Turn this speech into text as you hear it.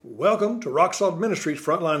Welcome to Rock Solid Ministries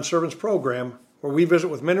Frontline Servants Program, where we visit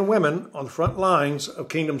with men and women on the front lines of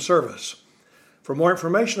kingdom service. For more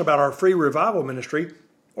information about our free revival ministry,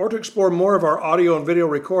 or to explore more of our audio and video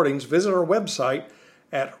recordings, visit our website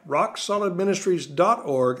at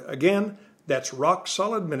rocksolidministries.org. Again, that's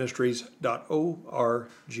rocksolidministries.org.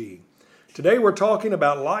 Today we're talking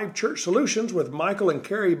about Live Church Solutions with Michael and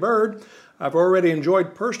Carrie Bird. I've already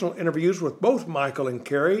enjoyed personal interviews with both Michael and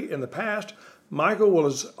Carrie in the past. Michael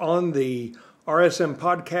was on the RSM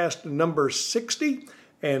podcast number 60,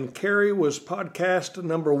 and Carrie was podcast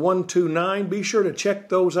number 129. Be sure to check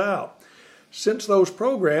those out. Since those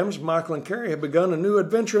programs, Michael and Carrie have begun a new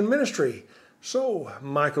adventure in ministry. So,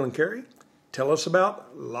 Michael and Carrie, tell us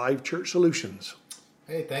about Live Church Solutions.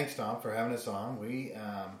 Hey, thanks, Tom, for having us on. We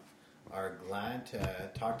are glad to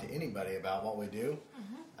talk to anybody about what we do.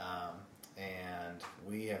 And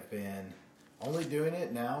we have been only doing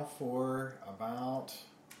it now for about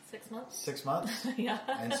 6 months. 6 months. Yeah.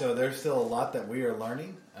 And so there's still a lot that we are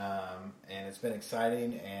learning, and it's been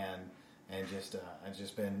exciting and just it's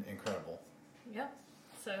just been incredible. Yep.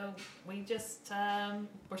 So we just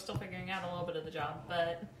we're still figuring out a little bit of the job,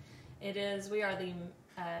 but we are the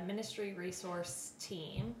ministry resource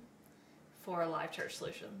team for Live Church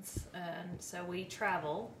Solutions, and so we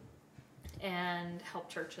travel and help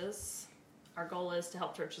churches. Our goal is to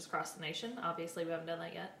help churches across the nation. Obviously, we haven't done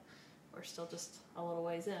that yet. We're still just a little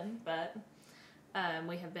ways in, but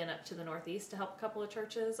we have been up to the Northeast to help a couple of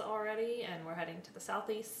churches already, and we're heading to the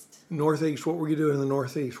Southeast. Northeast, what were you doing in the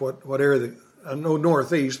Northeast? What area? I know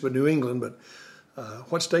Northeast, but New England, but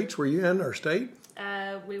what states were you in, or state?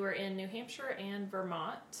 We were in New Hampshire and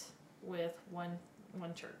Vermont with one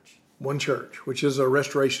church. One church, which is a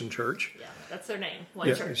restoration church. Yeah, that's their name. One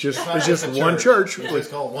church. It's just one church. It's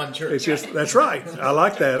called One Church. It's just that's right. I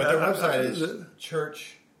like that. But their website is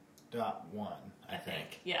church.one, I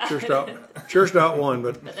think. Yeah. Church.one,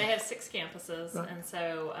 but they have 6 campuses, and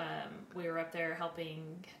so we were up there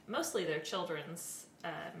helping mostly their children's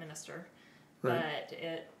minister, but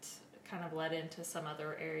it kind of led into some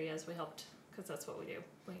other areas. We helped, because that's what we do.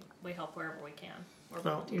 We help wherever we can. We're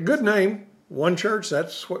volunteers. Good name. One church,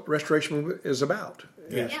 that's what restoration is about.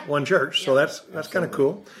 Yes. Yeah. One church. So that's kind of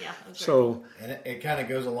cool. Yeah. So and it kind of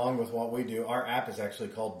goes along with what we do. Our app is actually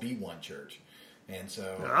called Be One Church. And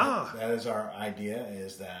so that is our idea,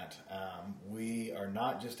 is that we are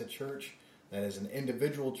not just a church that is an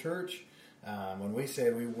individual church. When we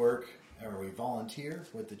say we work or we volunteer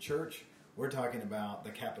with the church, we're talking about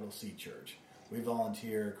the capital C church. We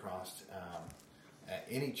volunteer across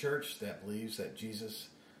any church that believes that Jesus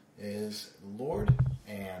is Lord,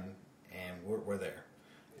 and we're there.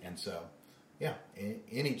 And so, yeah,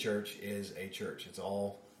 any church is a church. It's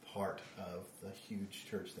all part of the huge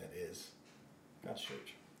church that is God's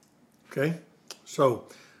church. Okay, so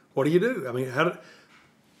what do you do? I mean,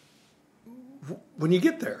 when you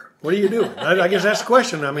get there, what are you doing? I guess that's the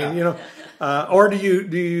question. I mean, or do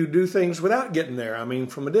you do things without getting there? I mean,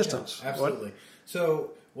 from a distance. Yeah, absolutely.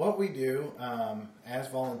 So what we do as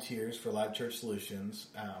volunteers for Live Church Solutions,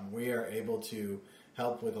 we are able to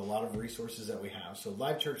help with a lot of resources that we have. So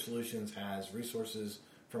Live Church Solutions has resources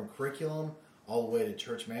from curriculum all the way to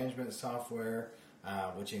church management software,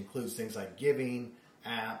 which includes things like giving,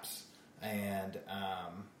 apps, and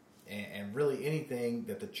really anything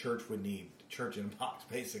that the church would need. Church in a box,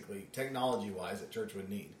 basically, technology-wise, that church would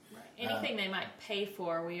need. Right. Anything they might pay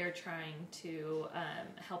for, we are trying to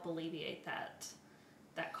help alleviate that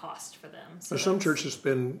cost for them. So some churches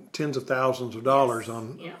spend tens of thousands of dollars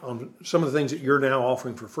on some of the things that you're now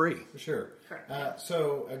offering for free. For sure. Correct.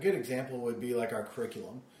 So a good example would be like our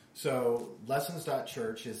curriculum. So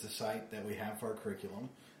lessons.church is the site that we have for our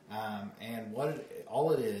curriculum. And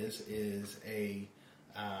all it is a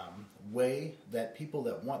way that people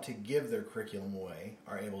that want to give their curriculum away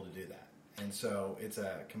are able to do that. And so it's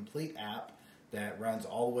a complete app that runs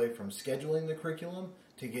all the way from scheduling the curriculum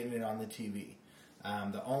to getting it on the TV.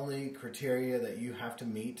 The only criteria that you have to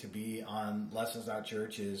meet to be on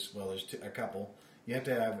Lessons.Church is, there's a couple. You have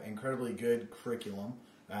to have incredibly good curriculum,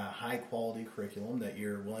 high quality curriculum that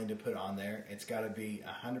you're willing to put on there. It's got to be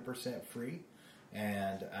 100% free,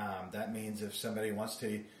 and that means if somebody wants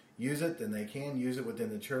to use it, then they can use it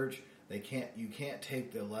within the church. You can't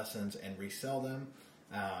take the lessons and resell them.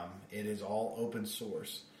 It is all open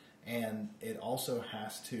source, and it also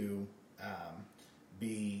has to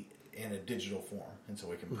be in a digital form, and so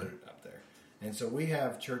we can put it up there. And so we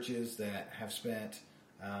have churches that have spent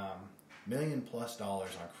 $1 million+ on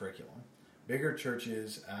curriculum. Bigger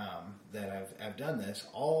churches that have done this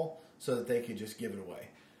all so that they could just give it away.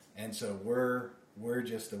 And so we're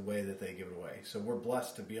just the way that they give it away. So we're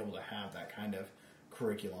blessed to be able to have that kind of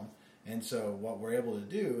curriculum. And so what we're able to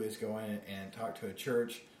do is go in and talk to a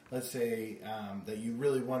church. Let's say that you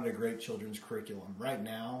really wanted a great children's curriculum right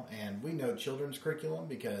now, and we know children's curriculum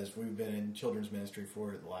because we've been in children's ministry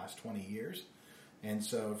for the last 20 years. And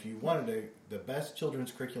so if you wanted the best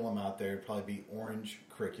children's curriculum out there, it'd probably be Orange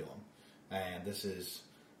curriculum. And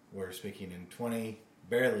we're speaking in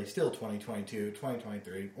 2022,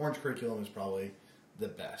 2023. Orange curriculum is probably the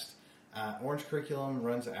best. Orange curriculum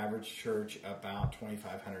runs the average church about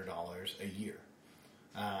 $2,500 a year,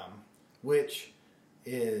 which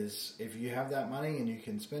is, if you have that money and you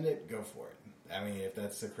can spend it, go for it. I mean, if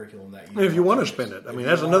that's the curriculum that you if you want to spend it. I mean,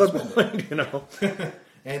 that's another point, you know.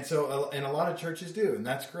 And so, and a lot of churches do, and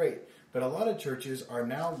that's great. But a lot of churches are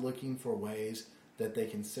now looking for ways that they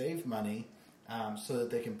can save money so that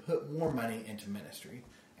they can put more money into ministry.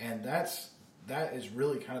 And that is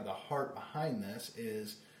really kind of the heart behind this,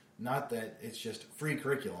 is not that it's just free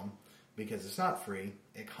curriculum, because it's not free.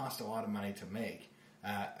 It costs a lot of money to make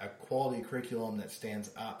a quality curriculum that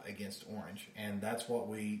stands up against Orange, and that's what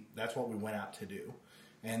we went out to do.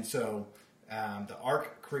 And so the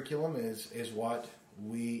ARC curriculum is what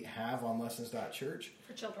we have on Lessons.Church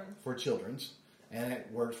for children's, and it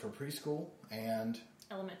works for preschool and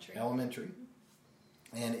elementary.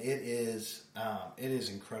 And it is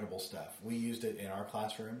incredible stuff. We used it in our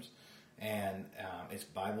classrooms, and it's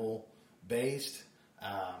Bible based.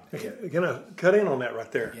 Can I cut in on that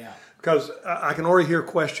right there? Yeah. Because I can already hear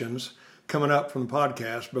questions coming up from the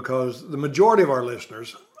podcast, because the majority of our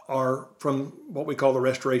listeners are from what we call the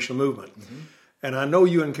Restoration Movement. Mm-hmm. And I know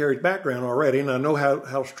you and Carrie's background already, and I know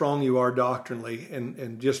how strong you are doctrinally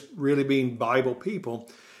and just really being Bible people.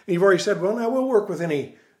 And you've already said, well, now we'll work with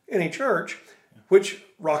any church, which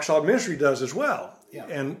Rock Solid Ministry does as well. Yeah.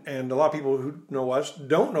 And a lot of people who know us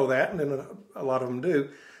don't know that, and then a lot of them do.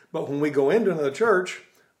 But when we go into another church,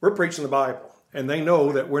 we're preaching the Bible, and they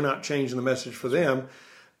know that we're not changing the message for them.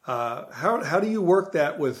 How do you work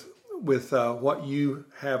that with what you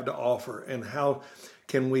have to offer, and how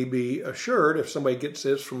can we be assured, if somebody gets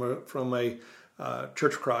this from a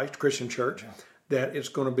Church of Christ, Christian church, that it's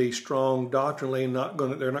going to be strong doctrinally, and they're not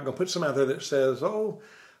going to put some out there that says, well,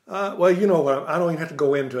 you know what, I don't even have to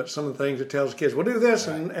go into it. Some of the things it tells the kids, well, do this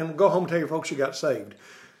and go home and tell your folks you got saved.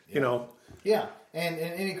 Yeah. You know. Yeah, and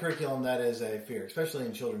in any curriculum that is a fear, especially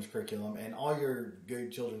in children's curriculum, and all your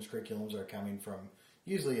good children's curriculums are coming from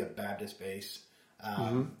usually a Baptist base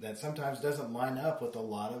that sometimes doesn't line up with a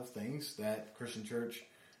lot of things that Christian church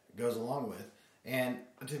goes along with. And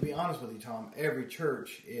to be honest with you, Tom, every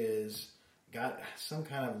church is got some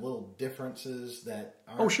kind of little differences that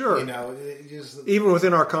are, sure. You know, even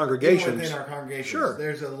within our congregations. Sure.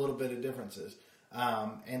 There's a little bit of differences.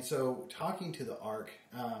 And so talking to the ARC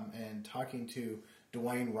and talking to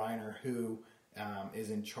Dwayne Reiner, who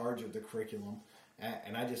is in charge of the curriculum,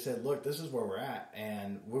 and I just said, look, this is where we're at,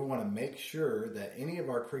 and we want to make sure that any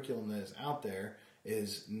of our curriculum that is out there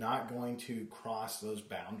is not going to cross those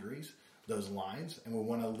boundaries, those lines, and we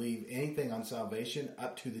want to leave anything on salvation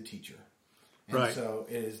up to the teacher. And so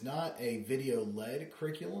it is not a video-led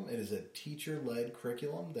curriculum. It is a teacher-led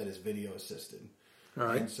curriculum that is video-assisted. All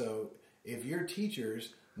right. And so if your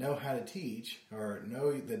teachers know how to teach or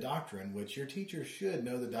know the doctrine, which your teachers should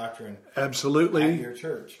know the doctrine absolutely at your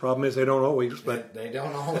church. Problem is they don't always. But they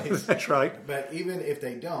don't always. That's right. But even if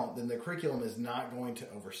they don't, then the curriculum is not going to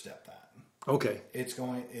overstep that. Okay. It's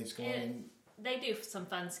going. They do some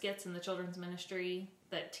fun skits in the children's ministry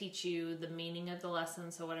that teach you the meaning of the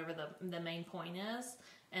lesson, so whatever the main point is,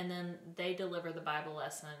 and then they deliver the Bible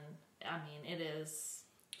lesson. I mean, it is...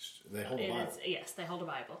 They hold a Bible. Yes, they hold a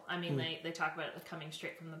Bible. I mean, they talk about it coming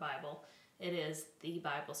straight from the Bible. It is the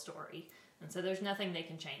Bible story. And so there's nothing they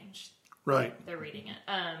can change. Right. They're reading it.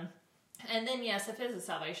 And then, yes, if it's a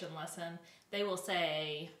salvation lesson, they will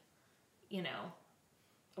say, you know,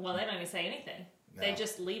 well, they don't even say anything. No. They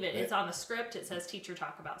just leave it. It's on the script. It says teacher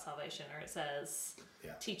talk about salvation, or it says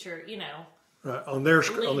teacher, you know. Right. On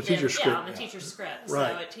the teacher's script. Yeah, on the teacher's script.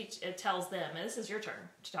 Right. So it tells them, this is your turn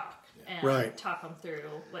to talk. And talk them through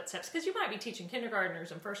what steps. Because you might be teaching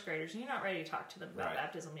kindergartners and first graders, and you're not ready to talk to them about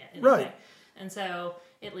baptism yet. Anyway. Right. And so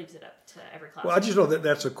it leaves it up to every class. Well, I just know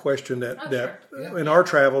that's a question that in our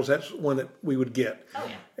travels, that's one that we would get. Oh,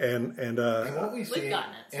 yeah. And what we see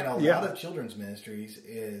in a lot of children's ministries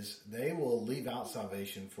is they will leave out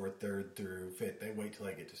salvation for 3rd through 5th. They wait till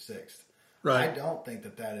they get to 6th. Right. I don't think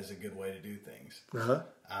that is a good way to do things. Uh-huh.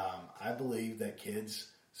 I believe that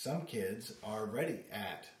some kids are ready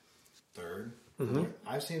at 3rd. Mm-hmm.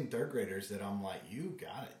 I've seen 3rd graders that I'm like, you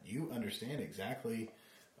got it. You understand exactly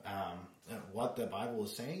what the Bible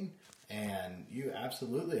is saying, and you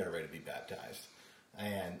absolutely are ready to be baptized.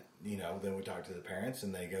 And, then we talk to the parents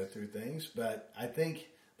and they go through things. But I think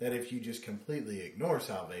that if you just completely ignore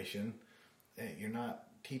salvation, you're not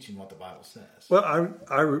teaching what the Bible says. Well,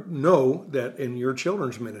 I know that in your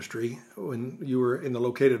children's ministry, when you were in the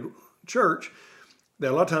located church,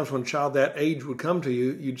 that a lot of times when a child that age would come to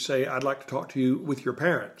you, you'd say, I'd like to talk to you with your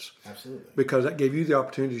parents. Absolutely. Because that gave you the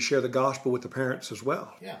opportunity to share the gospel with the parents as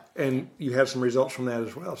well. Yeah. And you had some results from that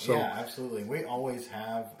as well. So yeah, absolutely. We always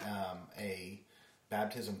have a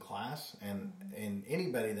baptism class, and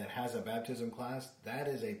anybody that has a baptism class, that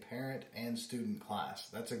is a parent and student class.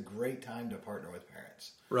 That's a great time to partner with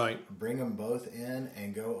parents. Right. Bring them both in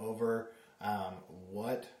and go over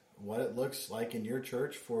what it looks like in your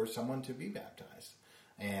church for someone to be baptized,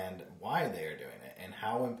 and why they are doing it, and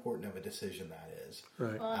how important of a decision that is.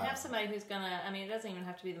 Right. Well, have somebody who's it doesn't even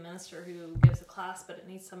have to be the minister who gives a class, but it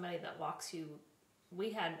needs somebody that walks you. We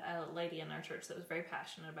had a lady in our church that was very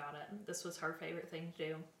passionate about it. This was her favorite thing to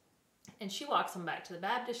do. And she walks them back to the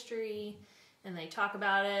baptistry, and they talk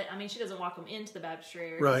about it. She doesn't walk them into the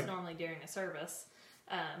baptistry, or it's normally during a service.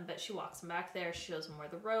 But she walks them back there, shows them where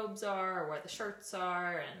the robes are or where the shirts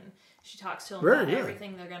are, and she talks to them about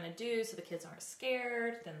everything they're going to do so the kids aren't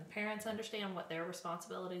scared. Then the parents understand what their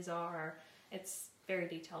responsibilities are. It's very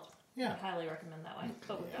detailed. Yeah. I highly recommend that way.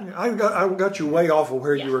 But I got you way off of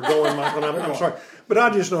where you were going, Michael. I'm sorry. But I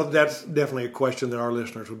just know that's definitely a question that our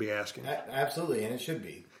listeners would be asking. Absolutely, and it should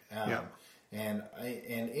be. And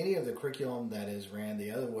any of the curriculum that is ran,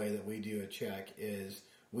 the other way that we do a check is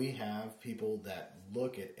we have people that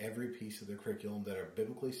look at every piece of the curriculum that are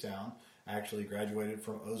biblically sound. I actually graduated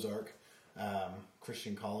from Ozark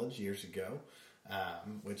Christian College years ago,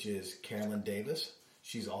 which is Carolyn Davis.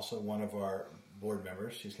 She's also one of our board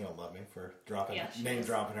members. She's going to love me for name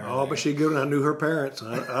dropping her. Oh, but she's good. I knew her parents.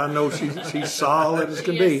 I know she's solid as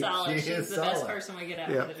can be. She's the best person we get out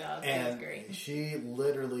of the job. And great. She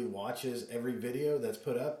literally watches every video that's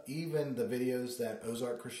put up, even the videos that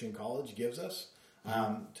Ozark Christian College gives us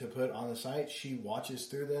to put on the site. She watches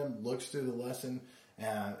through them, looks through the lesson,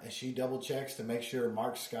 and she double checks to make sure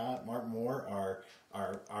Mark Moore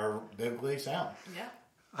are biblically sound. Yeah.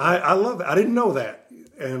 I love it. I didn't know that,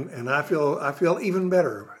 and I feel even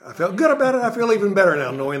better. I felt good about it. I feel even better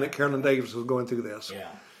now knowing that Carolyn Davis was going through this. Yeah,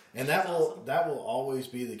 and that will always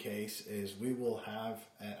be the case. Is we will have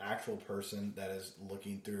an actual person that is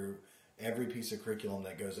looking through every piece of curriculum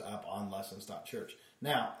that goes up on Lessons.Church.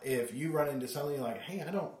 Now, if you run into something like, hey,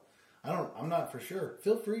 I'm not for sure.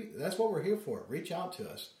 Feel free. That's what we're here for. Reach out to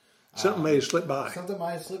us. Something may have slipped by. Something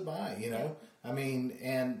might have slipped by,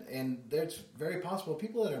 and there's very possible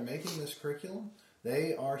people that are making this curriculum,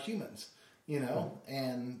 they are humans,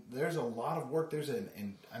 and there's a lot of work. There's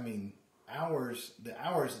hours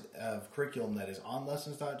of curriculum that is on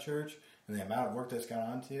Lessons.Church, and the amount of work that's gone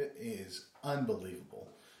on to it is unbelievable.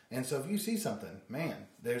 And so if you see something, man,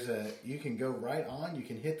 you can go right on, you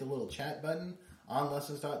can hit the little chat button on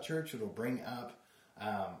Lessons.Church. It'll bring up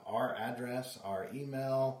our address, our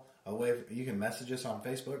email, you can message us on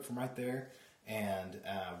Facebook from right there, and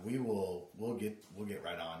we'll get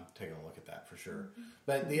right on taking a look at that for sure. Mm-hmm.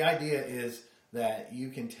 But the idea is that you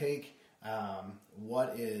can take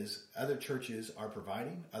what is other churches are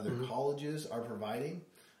providing, other colleges are providing,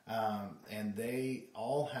 and they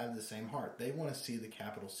all have the same heart. They want to see the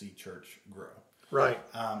capital C church grow. Right.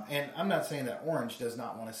 And I'm not saying that Orange does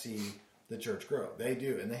not want to see the church grow. They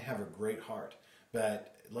do, and they have a great heart.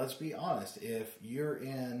 But let's be honest, if you're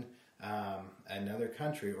in another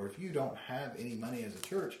country, or if you don't have any money as a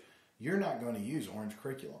church, you're not going to use Orange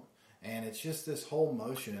curriculum. And it's just this whole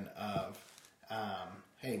motion of,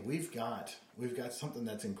 hey, we've got something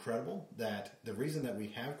that's incredible, that the reason that we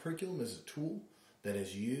have curriculum is a tool that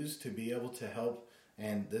is used to be able to help,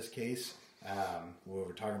 in this case, when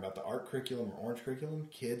we're talking about the art curriculum or Orange curriculum,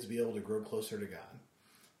 kids be able to grow closer to God.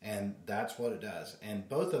 And that's what it does. And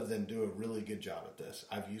both of them do a really good job at this.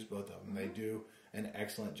 I've used both of them. They do an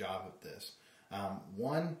excellent job at this.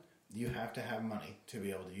 One, you have to have money to be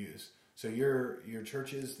able to use. So your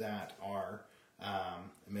churches that are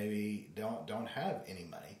maybe don't have any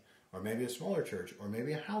money, or maybe a smaller church, or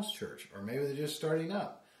maybe a house church, or maybe they're just starting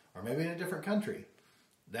up, or maybe in a different country,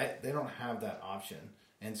 that they don't have that option.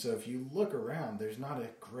 And so if you look around, there's not a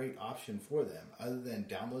great option for them other than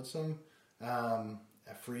download some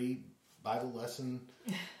a free Bible lesson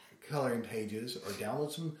coloring pages, or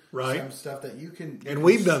download some stuff that you can. And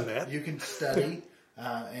we've done that. You can study,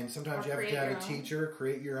 and sometimes you have to have a teacher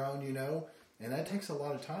create your own, and that takes a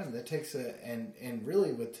lot of time. That takes and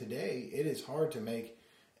really with today, it is hard to make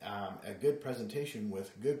a good presentation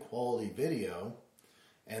with good quality video,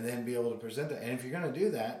 and then be able to present that. And if you're going to do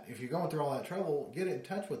that, if you're going through all that trouble, get in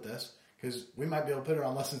touch with us, because we might be able to put it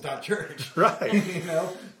on lessons.church. Right. You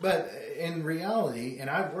know, but in reality, and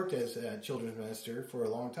I've worked as a children's minister for a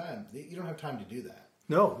long time, you don't have time to do that.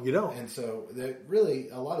 No, you don't. And so really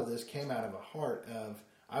a lot of this came out of a heart of,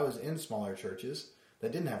 I was in smaller churches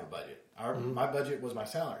that didn't have a budget. My budget was my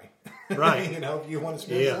salary. Right. You know, if you want to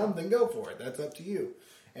spend some, then go for it. That's up to you.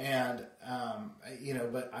 And, you know,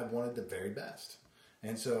 but I wanted the very best.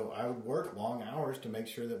 And so I would work long hours to make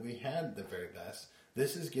sure that we had the very best.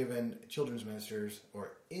 This has given children's ministers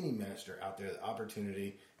or any minister out there the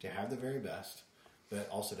opportunity to have the very best, but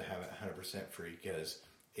also to have it 100% free, because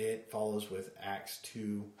it follows with Acts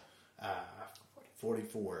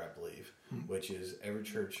 2:44, I believe, which is every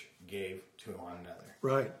church gave to one another.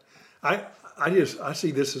 Right. I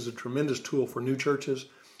see this as a tremendous tool for new churches.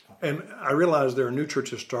 And I realize there are new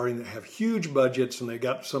churches starting that have huge budgets and they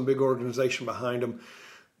got some big organization behind them.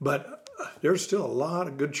 But there's still a lot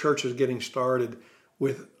of good churches getting started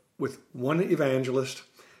with one evangelist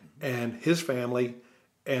and his family,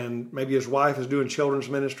 and maybe his wife is doing children's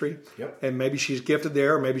ministry. Yep. And maybe she's gifted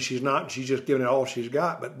there, or maybe she's not, and she's just giving it all she's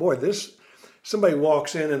got. But boy, somebody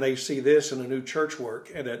walks in and they see this in a new church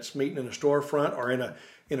work, and it's meeting in a storefront or in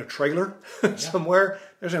a trailer somewhere.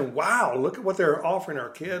 They're saying, wow, look at what they're offering our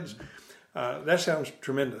kids. That sounds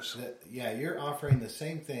tremendous. You're offering the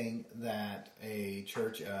same thing that a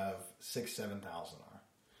church of 6,000-7,000 are.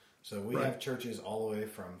 So we have churches all the way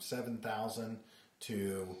from 7,000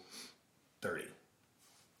 to 30.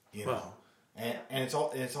 You know? Wow. And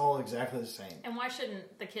it's all exactly the same. And why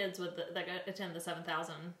shouldn't the kids that attend the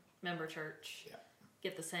 7,000 member church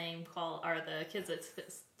get the same or the kids that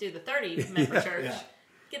do the 30 member church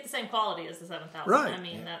get the same quality as the 7,000? Right. I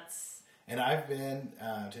mean, that's... And I've been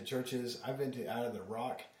to churches. I've been to Out of the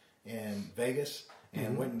Rock in Vegas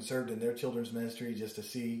and went and served in their children's ministry just to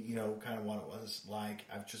see, you know, kind of what it was like.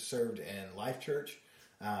 I've just served in LiveChurch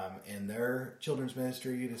in their children's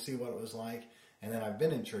ministry to see what it was like. And then I've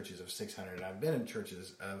been in churches of 600. I've been in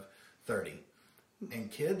churches of 30. And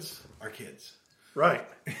kids are kids. Right.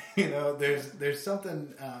 You know, there's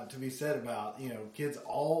something to be said about, you know, kids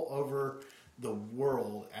all over the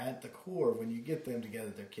world. At the core, when you get them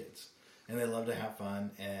together, they're kids. And they love to have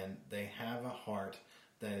fun, and they have a heart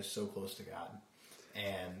that is so close to God.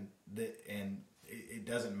 And it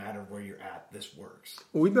doesn't matter where you're at, this works.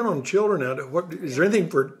 Well, we've been on children now. Is there anything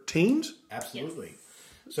for teens? Absolutely.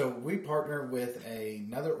 Yes. So we partner with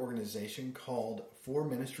another organization called For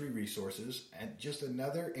Ministry Resources, and just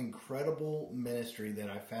another incredible ministry that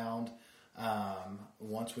I found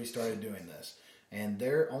once we started doing this. And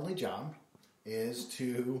their only job is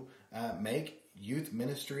to make youth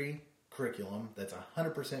ministry curriculum that's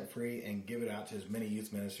 100% free and give it out to as many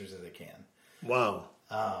youth ministers as they can. Wow.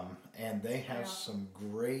 And they have some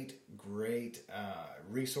great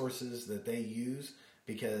resources that they use,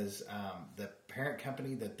 because the parent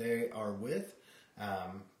company that they are with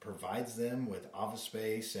provides them with office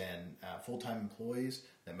space and full-time employees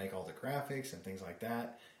that make all the graphics and things like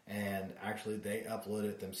that. And actually they upload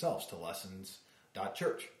it themselves to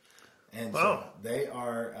lessons.church. And so they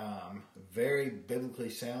are very biblically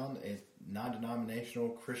sound, a non-denominational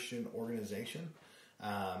Christian organization,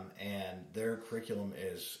 and their curriculum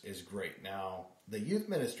is great. Now, the youth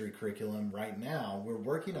ministry curriculum right now, we're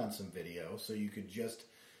working on some video, so you could just,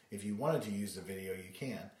 if you wanted to use the video, you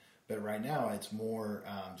can. But right now, it's more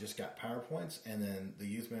just got PowerPoints, and then the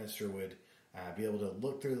youth minister would be able to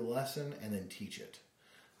look through the lesson and then teach it.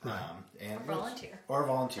 And volunteer. Or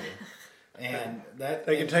volunteer. And that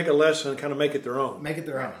They can take a lesson and kind of make it their own. Make it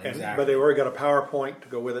their own, exactly. But they've already got a PowerPoint to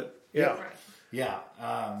go with it. Yeah. Right. Yeah.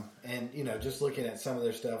 And, you know, just looking at some of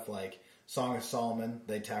their stuff like Song of Solomon,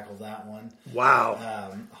 they tackle that one.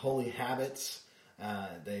 Wow. Holy Habits,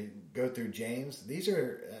 they go through James. These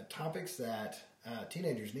are topics that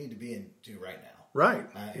teenagers need to be into right now. Right.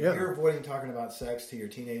 If you're avoiding talking about sex to your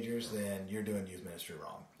teenagers, then you're doing youth ministry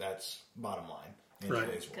wrong. That's bottom line in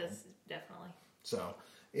today's world. Because definitely. So...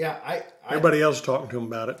 yeah, everybody else is talking to them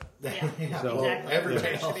about it. Yeah, So, exactly.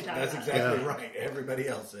 Everybody else. That's exactly right. Everybody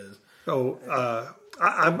else is. So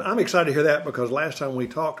I'm excited to hear that, because last time we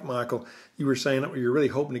talked, Michael, you were saying that you're really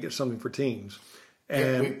hoping to get something for teens.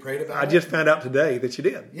 And we prayed about I just found out today that you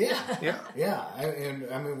did. Yeah. And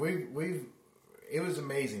I mean, it was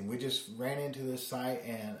amazing. We just ran into this site,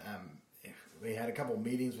 and we had a couple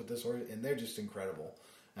meetings with this, and they're just incredible.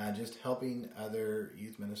 Just helping other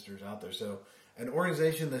youth ministers out there. So, an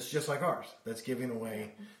organization that's just like ours, that's giving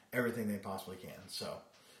away everything they possibly can. So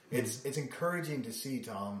it's encouraging to see,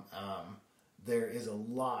 Tom. There is a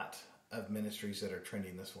lot of ministries that are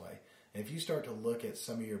trending this way. And if you start to look at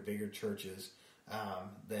some of your bigger churches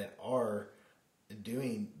that are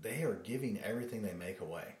giving everything they make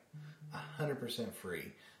away. 100%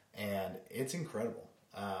 free, and it's incredible.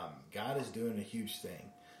 God is doing a huge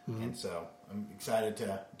thing, and so I'm excited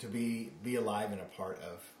to be alive and a part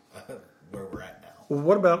of where we're at now. Well,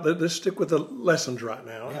 what about let's stick with the lessons right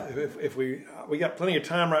now. Yeah. If we got plenty of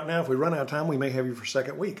time right now. If we run out of time, we may have you for a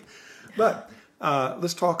second week. But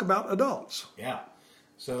let's talk about adults. Yeah.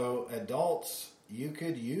 So adults, you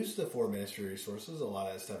could use the 4 ministry resources. A lot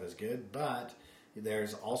of that stuff is good, but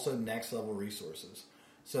there's also next level resources.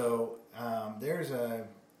 So there's a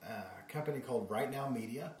company called Right Now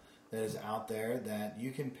Media that is out there that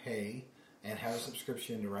you can pay and have a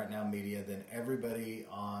subscription to Right Now Media. Then everybody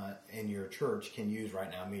in your church can use Right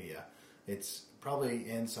Now Media. It's probably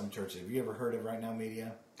in some churches. Have you ever heard of Right Now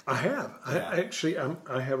Media? I have. Yeah.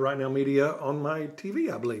 I have Right Now Media on my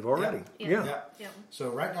TV, I believe, already. Yeah. So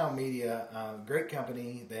Right Now Media, great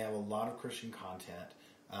company. They have a lot of Christian content.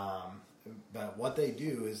 But what they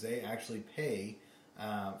do is they actually pay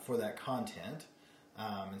for that content.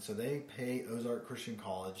 And so they pay Ozark Christian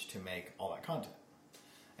College to make all that content.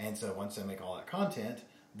 And so once they make all that content,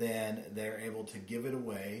 then they're able to give it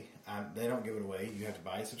away. They don't give it away. You have to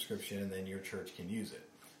buy a subscription, and then your church can use it.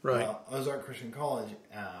 Right. Well, Ozark Christian College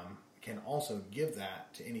can also give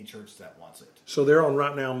that to any church that wants it. So they're on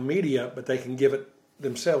Right Now Media, but they can give it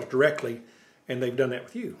themselves directly, and they've done that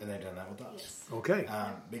with you. And they've done that with us. Yes. Okay.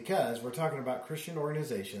 Because we're talking about Christian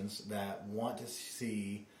organizations that want to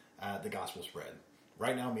see the gospel spread.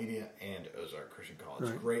 Right Now Media and Ozark Christian College.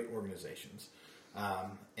 Right. Great organizations.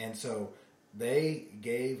 And so they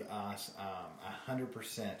gave us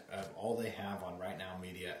 100% of all they have on Right Now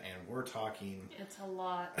Media, and we're talking It's a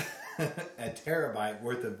lot. a terabyte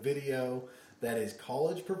worth of video that is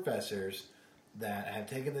college professors that have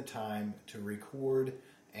taken the time to record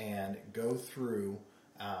and go through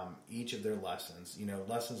each of their lessons. You know,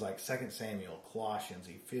 lessons like 2 Samuel, Colossians,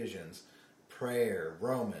 Ephesians, prayer,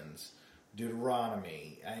 Romans,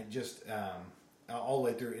 Deuteronomy, all the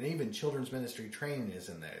way through. And even children's ministry training is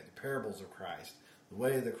in there. The parables of Christ, the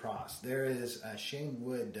way of the cross. There is, Shane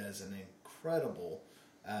Wood does an incredible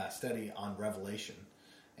study on Revelation,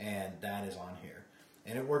 and that is on here.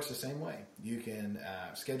 And it works the same way. You can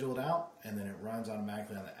schedule it out, and then it runs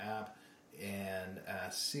automatically on the app. And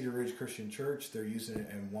Cedar Ridge Christian Church, they're using it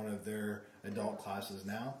in one of their adult classes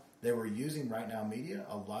now. They were using Right Now Media.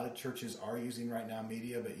 A lot of churches are using Right Now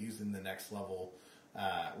Media, but using the next level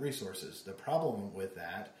resources. The problem with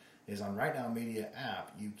that is on Right Now Media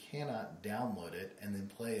app, you cannot download it and then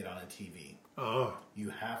play it on a TV. Oh. You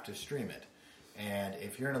have to stream it. And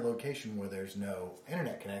if you're in a location where there's no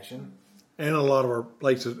internet connection... And a lot of our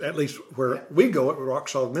places, at least where we go at Rock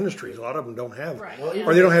Solid Ministries, a lot of them don't have, Right. Well,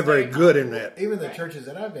 or they don't have very good internet. Even the churches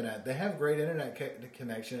that I've been at, they have great internet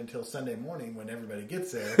connection until Sunday morning when everybody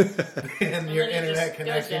gets there, and your internet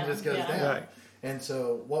connection just goes down. Right. And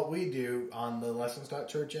so what we do on the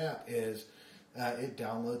Lessons.Church app is it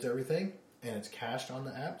downloads everything, and it's cached on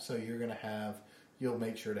the app, so you'll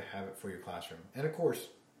make sure to have it for your classroom. And of course,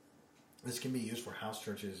 this can be used for house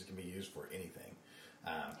churches, it can be used for anything.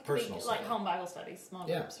 Personal like study. home Bible studies, small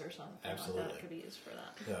groups or something absolutely. like that. It could be used for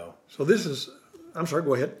that. So this is, I'm sorry,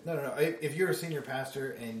 go ahead. No. If you're a senior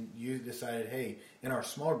pastor and you decided, hey, in our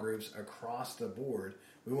small groups across the board,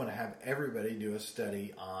 we want to have everybody do a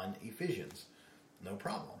study on Ephesians. No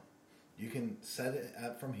problem. You can set it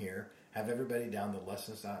up from here, have everybody download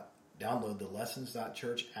the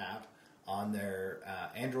Lessons.Church app on their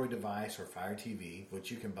Android device or Fire TV, which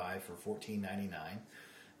you can buy for $14.99.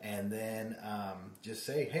 And then just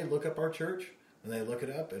say, hey, look up our church. When they look it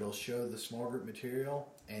up, it'll show the small group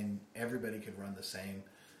material, and everybody could run the same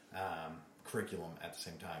curriculum at the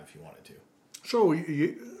same time if you wanted to. So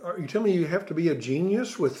you tell me you have to be a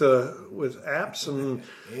genius with apps and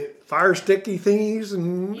fire sticky thingies?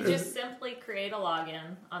 And you just simply create a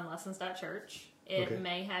login on Lessons.Church. It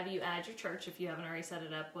may have you add your church if you haven't already set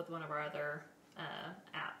it up with one of our other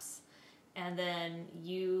apps. And then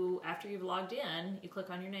after you've logged in, you click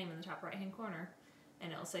on your name in the top right-hand corner,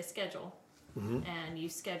 and it'll say schedule. Mm-hmm. And you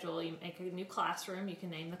make a new classroom. You can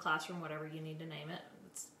name the classroom whatever you need to name it.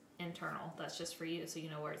 It's internal. That's just for you, so you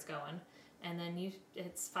know where it's going. And then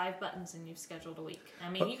it's 5 buttons, and you've scheduled a week. I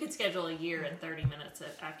mean, you could schedule a year in 30 minutes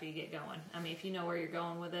after you get going. I mean, if you know where you're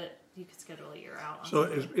going with it, you could schedule a year out. So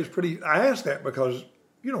it's pretty. I ask that because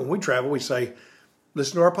when we travel, we say,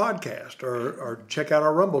 listen to our podcast or check out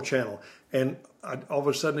our Rumble channel. And all of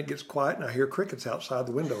a sudden it gets quiet and I hear crickets outside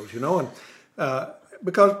the windows, and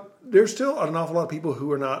because there's still an awful lot of people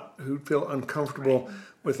who feel uncomfortable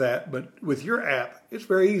with that. But with your app, it's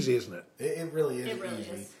very easy, isn't it? It really is It really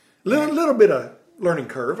easy. is. Little bit of learning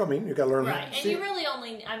curve. I mean, you got to learn. Right, and you really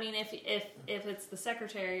only, I mean, if it's the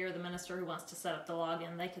secretary or the minister who wants to set up the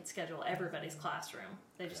login, they could schedule everybody's classroom.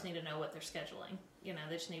 They just need to know what they're scheduling. You know,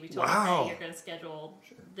 they just need to be told, hey, you're going to schedule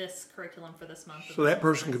this curriculum for this month. So that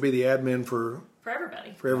person could be the admin for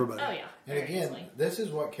everybody. For everybody. Oh, yeah. And again, this is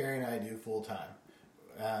what Carrie and I do full time.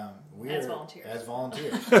 As volunteers. As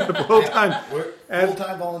volunteers. Full-time. We're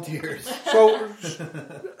full-time volunteers. So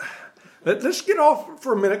let's get off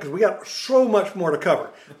for a minute because we got so much more to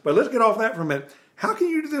cover. But let's get off that for a minute. How can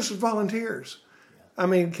you do this as volunteers? I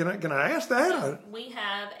mean, can I ask that? So we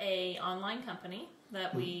have a online company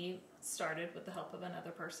that we started with the help of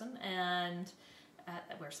another person, and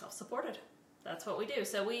we're self-supported. That's what we do.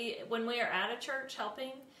 So when we are at a church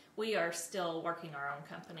helping, we are still working our own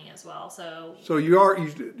company as well. So you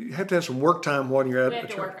have to have some work time while you're at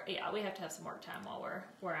the church. We have to have some work time while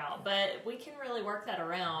we're out. But we can really work that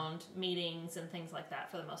around meetings and things like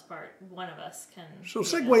that for the most part. One of us can. So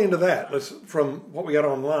segue into that. From what we got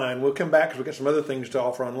online. We'll come back because we've got some other things to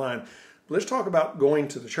offer online. Let's talk about going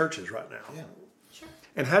to the churches right now. Yeah. Sure.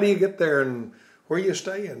 And how do you get there, and where you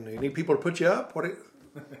stay, and you need people to put you up? We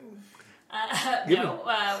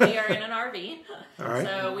are in an RV. All right.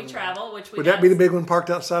 So we travel, which would that be the big one parked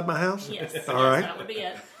outside my house? Yes. All right. That would be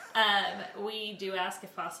it. We do ask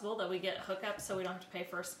if possible that we get hookups so we don't have to pay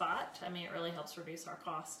for a spot. I mean, it really helps reduce our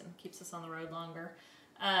cost and keeps us on the road longer.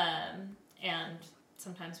 And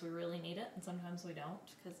sometimes we really need it, and sometimes we don't,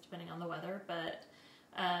 because depending on the weather. But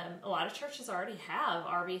a lot of churches already have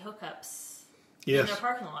RV hookups in their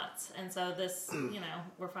parking lots. And so this,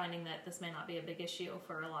 we're finding that this may not be a big issue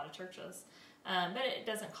for a lot of churches. But it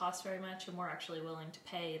doesn't cost very much, and we're actually willing to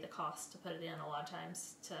pay the cost to put it in a lot of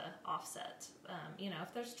times to offset.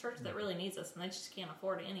 If there's a church that really needs us and they just can't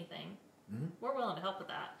afford anything, we're willing to help with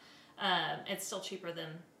that. It's still cheaper than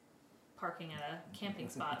parking at a camping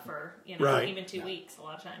spot for, even 2 weeks a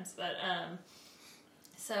lot of times. But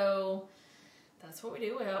so that's what we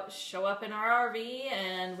do. We show up in our RV,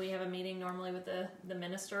 and we have a meeting normally with the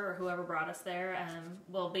minister or whoever brought us there.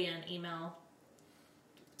 We'll be in email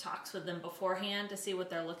talks with them beforehand to see what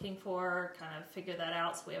they're looking for, kind of figure that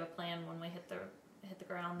out, so we have a plan when we hit the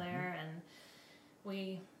ground there. And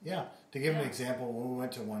to give an example, when we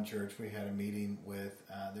went to one church, we had a meeting with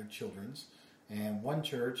their children's, and one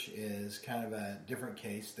church is kind of a different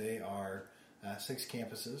case. They are 6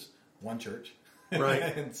 campuses, one church. Right.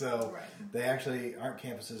 And so they actually aren't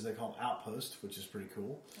campuses, they call them outposts, which is pretty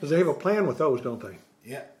cool. Because they have a plan with those, don't they?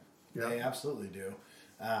 Yeah. They absolutely do.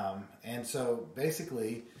 And so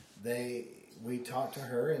basically, we talked to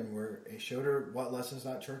her and showed her what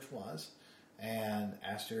Lessons.Church was, and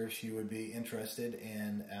asked her if she would be interested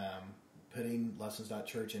in putting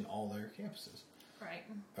Lessons.Church in all their campuses. Right.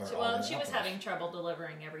 She was having trouble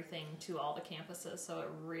delivering everything to all the campuses, so it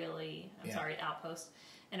really, outposts,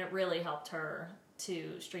 and it really helped her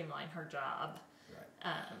to streamline her job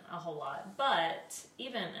a whole lot. But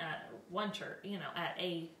even at one church, at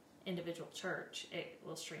a individual church, it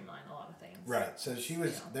will streamline a lot of things. Right. So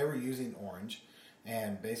they were using Orange,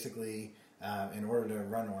 and basically, in order to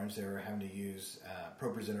run Orange, they were having to use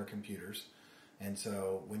ProPresenter computers. And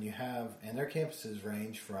so when you and their campuses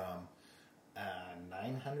range from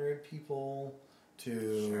 900 people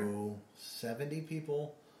to 70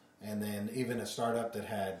 people, and then even a startup that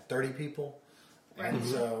had 30 people. Right. And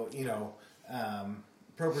so,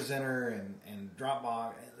 ProPresenter and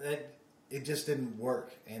Dropbox, it just didn't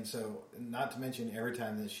work. And so, not to mention, every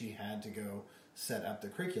time that she had to go set up the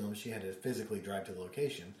curriculum, she had to physically drive to the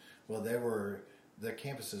location. Well, the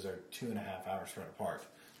campuses are 2.5 hours spread apart.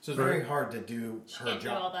 So it's very hard to do her job. She can't do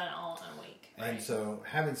all that all in a week. Right? And so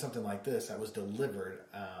having something like this that was delivered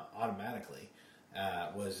automatically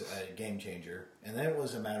was a game changer. And then it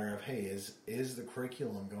was a matter of, hey, is the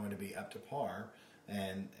curriculum going to be up to par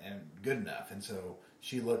and good enough? And so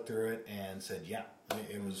she looked through it and said, yeah,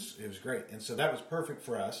 it was great. And so that was perfect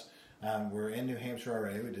for us. We're in New Hampshire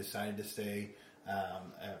already. We decided to stay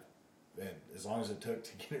as long as it took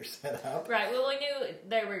to get her set up. Right. Well, we knew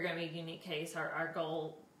they were going to be a unique case. Our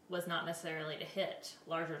goal was not necessarily to hit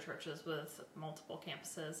larger churches with multiple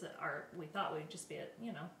campuses. We thought we'd just be at,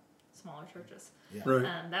 smaller churches. Yeah.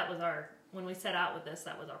 Right. That was when we set out with this,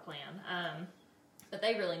 that was our plan. But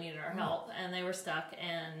they really needed our help, and they were stuck,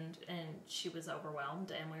 and she was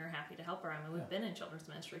overwhelmed, and we were happy to help her. I mean, we've been in children's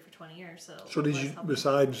ministry for 20 years, so did you,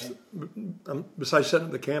 besides setting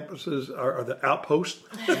up the campuses, or the outposts,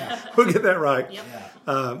 we'll get that right. Yep.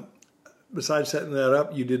 Yeah. Besides setting that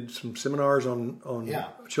up, you did some seminars on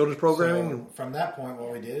children's programming? So from that point, what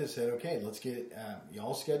we did is said, okay, let's get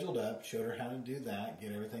y'all scheduled up, showed her how to do that,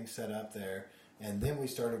 get everything set up there, and then we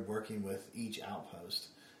started working with each outpost.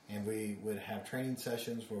 and we would have training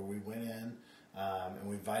sessions where we went in and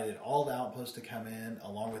we invited all the outposts to come in,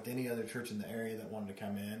 along with any other church in the area that wanted to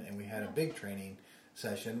come in, and we had a big training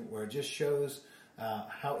session where it just shows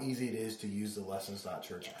how easy it is to use the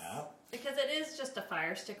Lessons.Church app. Because it is just a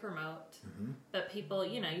Fire Stick remote, but people,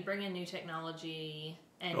 you bring in new technology,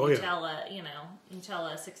 and you tell a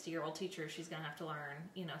 60-year-old teacher she's going to have to learn,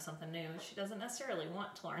 something new. She doesn't necessarily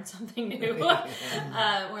want to learn something new.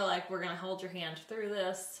 We're like, we're going to hold your hand through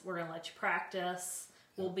this. We're going to let you practice.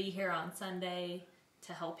 We'll be here on Sunday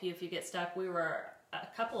to help you if you get stuck. We were a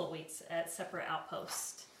couple of weeks at separate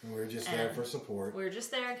outposts. And we were just there for support. We were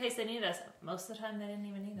just there in case they needed us. Most of the time, they didn't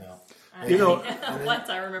even need us. Once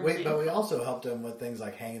I remember. But we also helped them with things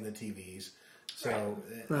like hanging the TVs. So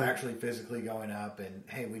actually physically going up and,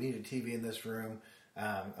 hey, we need a TV in this room.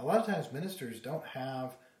 A lot of times ministers don't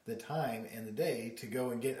have the time in the day to go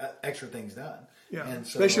and get extra things done. Yeah, and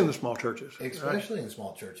so, especially in the small churches. Especially in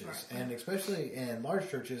small churches. And especially in large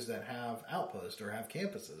churches that have outposts or have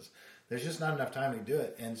campuses. There's just not enough time to do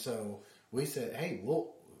it. And so we said, hey,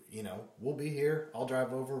 we'll be here. I'll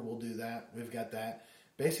drive over. We'll do that. We've got that.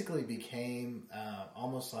 Basically became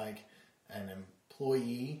almost like an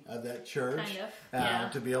employee of that church. Kind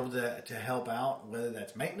of. To be able to help out, whether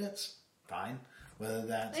that's maintenance, fine. Whether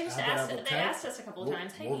that's they asked us a couple of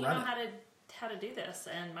times, hey, do you know how to do this?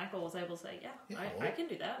 And Michael was able to say, I can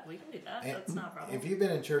do that. We can do that. That's not a problem. If you've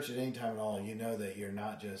been in church at any time at all, you know that you're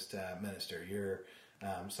not just a minister. You're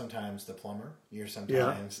sometimes the plumber. You're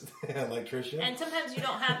sometimes the electrician. And sometimes you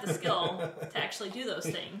don't have the skill to actually do those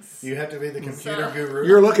things. You have to be the computer guru.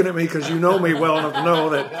 You're looking at me because you know me well enough to know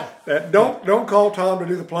that don't call Tom to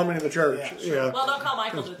do the plumbing in the church. Well, don't call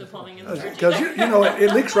Michael to do the plumbing in the church. Because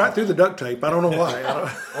it leaks right through the duct tape. I don't know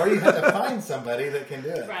why. Or you have to find somebody that can do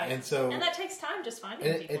it. Right. And that takes time, just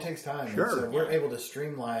finding people. It takes time. Sure. And so we're able to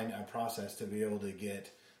streamline a process to be able to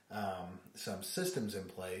get some systems in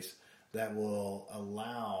place that will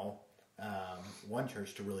allow one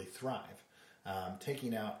church to really thrive.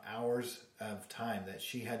 Taking out hours of time that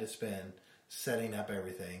she had to spend setting up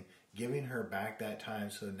everything, giving her back that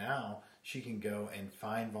time so now she can go and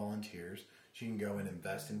find volunteers. She can go and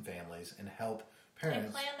invest in families and help parents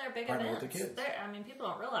and plan their big partner events. With the kids. People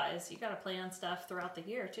don't realize you got to plan stuff throughout the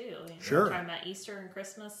year too. Sure. We're talking about Easter and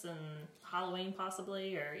Christmas and Halloween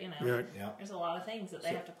possibly, or there's a lot of things that they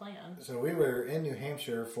have to plan. So we were in New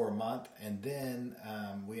Hampshire for a month, and then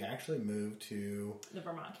we actually moved to the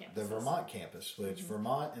Vermont campus. The Vermont campus, which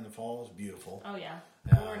Vermont in the fall is beautiful. Oh yeah,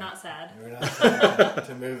 we're not sad. We're not sad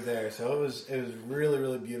to move there. So it was really,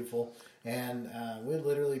 really beautiful, and we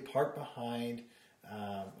literally parked behind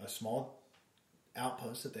a small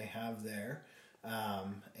outpost that they have there,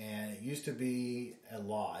 and it used to be a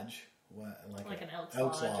lodge, like an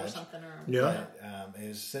Elks Lodge or something.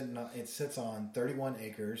 It sits on 31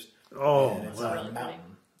 acres. Oh, and it's on a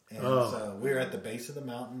mountain. And so we're at the base of the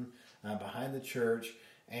mountain behind the church,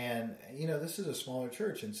 and this is a smaller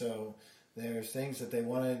church, and so there's things that they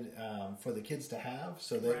wanted for the kids to have.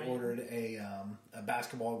 So they ordered a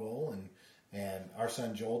basketball goal, and our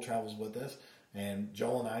son Joel travels with us. And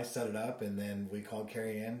Joel and I set it up, and then we called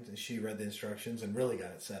Carrie Ann, and she read the instructions and really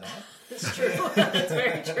got it set up. It's true. That's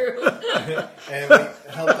very true. And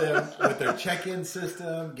we helped them with their check-in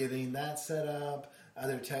system, getting that set up,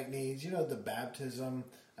 other techniques. The baptism,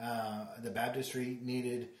 the baptistry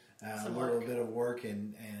needed a little bit of work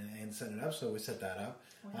and set it up, so we set that up.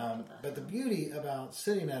 But the beauty about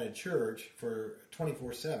sitting at a church for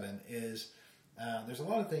 24/7 is there's a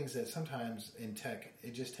lot of things that sometimes in tech,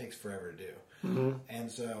 it just takes forever to do. Mm-hmm.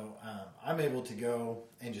 And so I'm able to go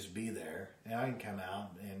and just be there, and I can come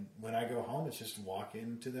out, and when I go home, it's just walk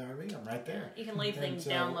into the RV. I'm right there. You can leave things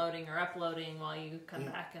downloading or uploading while you come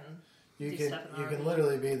back and do stuff in the RV. You can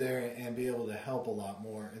literally be there and be able to help a lot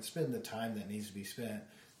more and spend the time that needs to be spent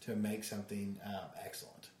to make something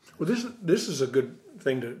excellent. Well, this is a good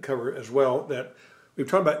thing to cover as well, that we've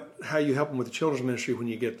talked about how you help them with the children's ministry when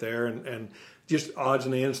you get there and just odds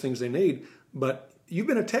and ends, things they need. But you've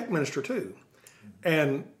been a tech minister too.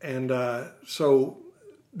 And so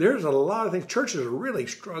there's a lot of things. Churches are really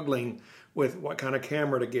struggling with what kind of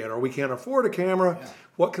camera to get, or we can't afford a camera. Yeah.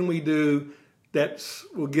 What can we do that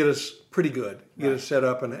will get us pretty good, get us set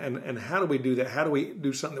up, and how do we do that? How do we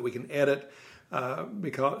do something that we can edit so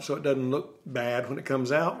it doesn't look bad when it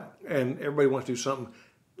comes out? And everybody wants to do something.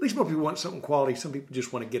 At least most people want something quality. Some people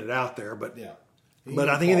just want to get it out there, but But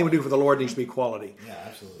I think anything we do for the Lord needs to be quality. Yeah,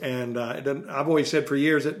 absolutely. And I've always said for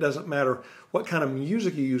years, it doesn't matter what kind of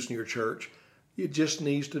music you use in your church. It just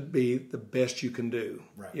needs to be the best you can do.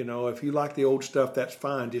 Right. If you like the old stuff, that's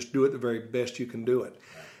fine. Just do it the very best you can do it.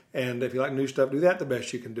 And if you like new stuff, do that the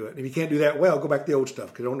best you can do it. And if you can't do that well, go back to the old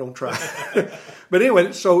stuff, because don't try. But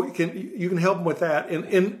anyway, so you can help them with that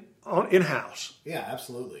in-house. Yeah,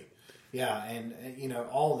 absolutely. Yeah, and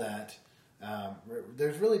all that.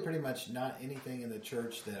 There's really pretty much not anything in the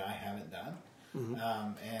church that I haven't done.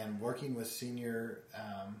 Mm-hmm. And working with senior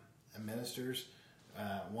ministers,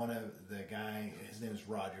 one of the guy, his name is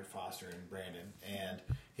Roger Foster in Brandon, and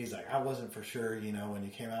he's like, I wasn't for sure, when you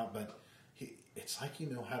came out, but it's like you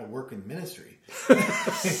know how to work in ministry.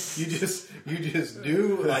 you just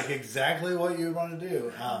do like exactly what you want to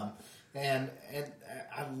do. And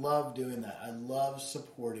I love doing that. I love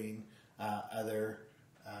supporting other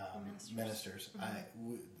ministers.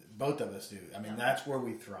 Mm-hmm. Both of us do. I mean, that's where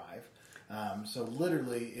we thrive. So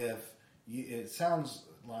literally, it sounds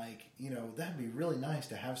like, that'd be really nice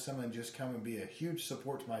to have someone just come and be a huge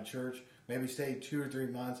support to my church, maybe stay 2 or 3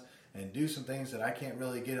 months and do some things that I can't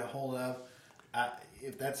really get a hold of.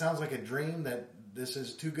 If that sounds like a dream, that this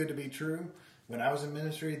is too good to be true, when I was in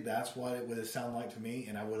ministry, that's what it would have sounded like to me,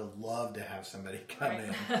 and I would have loved to have somebody come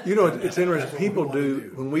in. It's interesting. People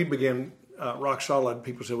do. When we began Rock Solid,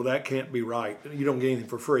 people said, well, that can't be right. You don't get anything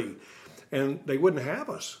for free. And they wouldn't have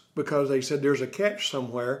us because they said there's a catch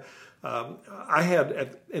somewhere. I had,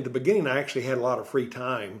 at the beginning, I actually had a lot of free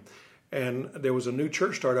time. And there was a new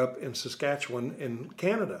church startup in Saskatchewan in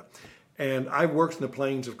Canada. And I worked in the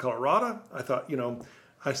plains of Colorado. I thought,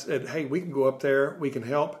 I said, hey, we can go up there. We can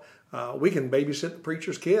help. We can babysit the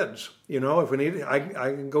preacher's kids. If we need it, I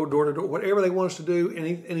can go door to door, whatever they want us to do.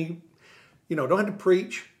 Any don't have to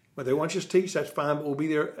preach. But they want you to teach, that's fine. But we'll be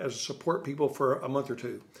there as support people for a month or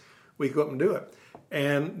two. We could go up and do it.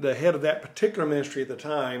 And the head of that particular ministry at the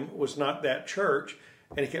time was not that church.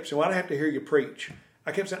 And he kept saying, well, I have to hear you preach.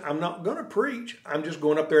 I kept saying, I'm not going to preach. I'm just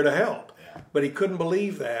going up there to help. Yeah. But he couldn't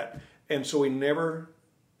believe that. And so he never,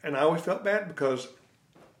 and I always felt bad because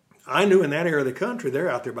I knew in that area of the country, they're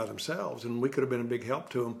out there by themselves. And we could have been a big help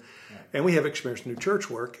to them. Right. And we have experienced new church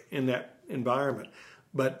work in that environment.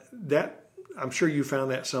 But I'm sure you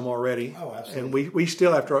found that some already. Oh, absolutely. And we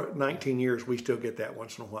still, after 19 years, we still get that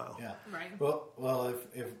once in a while. Yeah. Right. Well,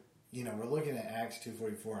 if we're looking at Acts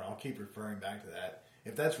 2:44, and I'll keep referring back to that.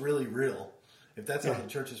 If that's really real, if that's how the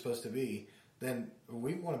church is supposed to be, then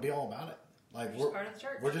we want to be all about it. Like we're part of the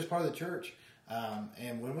church. We're just part of the church.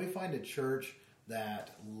 And when we find a church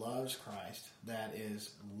that loves Christ, that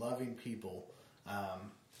is loving people,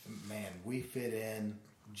 man, we fit in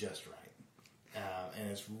just right. And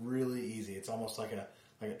it's really easy. It's almost like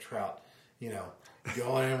a trout,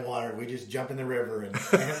 going in water. We just jump in the river and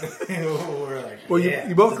we're like, well,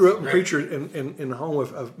 you both grew up in preachers in the home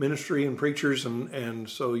of ministry and preachers, and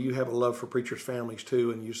so you have a love for preachers' families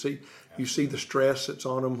too. And you see the stress that's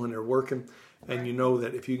on them when they're working, and you know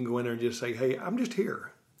that if you can go in there and just say, hey, I'm just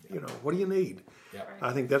here. What do you need? Yep.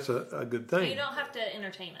 I think that's a good thing. You don't have to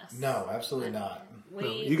entertain us. No, absolutely not.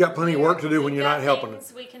 You got plenty of work to do when you're not helping.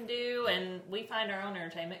 Things we can do, and we find our own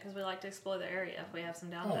entertainment because we like to explore the area if we have some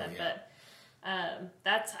downtime. Oh, yeah.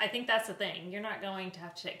 But I think that's the thing. You're not going to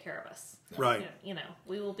have to take care of us. Right.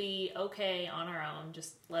 We will be okay on our own.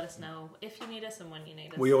 Just let us know if you need us and when you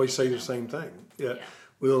need us. We always say the same thing. Yeah.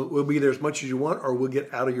 We'll be there as much as you want, or we'll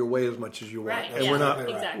get out of your way as much as you want. Right. And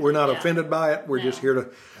Yeah. we're not offended by it. We're just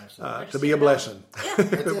here to be a blessing. Yeah.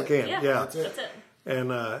 If we can. Yeah. That's it.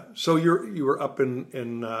 And so you were up in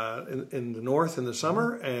the north in the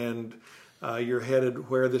summer, and you're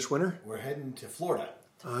headed where this winter? We're heading to Florida.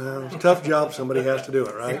 It's a tough job. Somebody has to do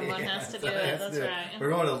it, right? Someone has to do it. That's right.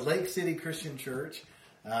 We're going to Lake City Christian Church,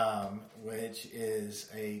 which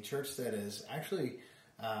is a church that has actually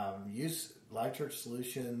used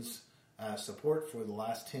LiveChurchSolutions support for the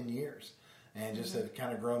last 10 years, and just have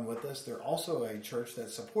kind of grown with us. They're also a church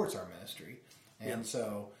that supports our ministry, and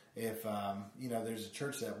so if there's a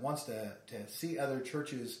church that wants to see other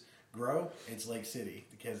churches grow, it's Lake City,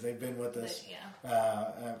 because they've been with us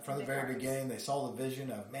from the very beginning. They saw the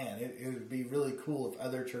vision of, man, it would be really cool if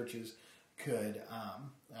other churches could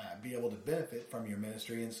be able to benefit from your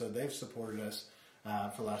ministry, and so they've supported us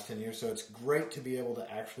for the last 10 years. So it's great to be able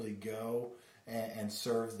to actually go and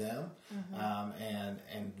serve them.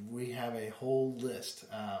 And we have a whole list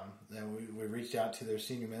that we reached out to their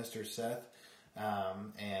senior minister, Seth,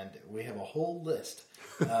 and we have a whole list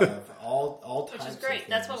of all types of things. Which is great.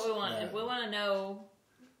 That's what we want. If we want to know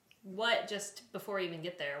what, just before you even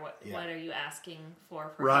get there, what are you asking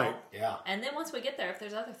for right help? Yeah. And then once we get there, if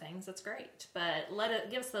there's other things, that's great. But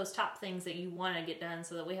give us those top things that you want to get done,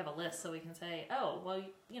 so that we have a list, so we can say, oh, well,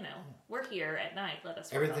 we're here at night. Let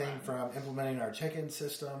us work everything on that. from implementing our check-in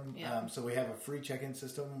system. Yeah. So we have a free check-in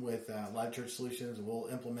system with LiveChurchSolutions. We'll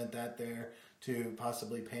implement that there to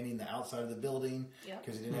possibly painting the outside of the building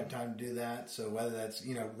because he didn't have time to do that. So whether that's,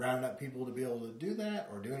 rounding up people to be able to do that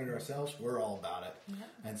or doing it ourselves, we're all about it.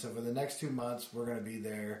 And so for the next 2 months, we're going to be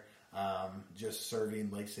there just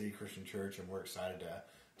serving Lake City Christian Church, and we're excited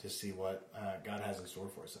to see what God has in store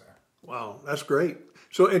for us there. Wow, that's great.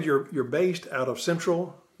 So, and you're based out of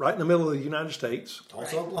Central, right in the middle of the United States.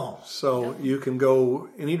 Also Oklahoma. So you can go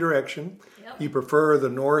any direction. Yep. You prefer the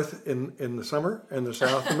north in the summer and the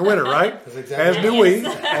south in the winter, right? That's exactly As do we.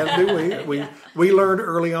 As do we. We learned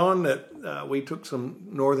early on that we took some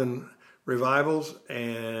northern revivals,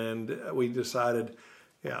 and we decided,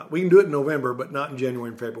 we can do it in November, but not in January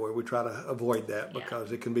and February. We try to avoid that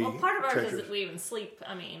because it can be part of ours treacherous. is that we even sleep.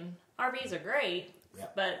 I mean, RVs are great,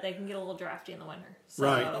 but they can get a little drafty in the winter. So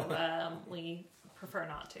Right. We prefer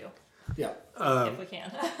not to. Yeah. If we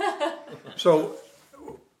can. So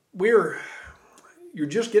you're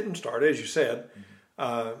just getting started, as you said.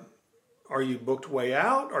 Are you booked way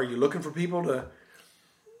out? Are you looking for people to?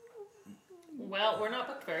 Well, we're not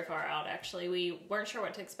booked very far out, actually. We weren't sure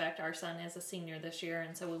what to expect. Our son is a senior this year,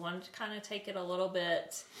 and so we wanted to kind of take it a little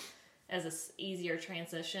bit as an easier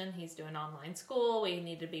transition. He's doing online school. We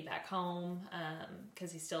need to be back home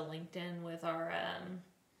because he's still linked in with our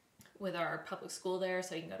public school there,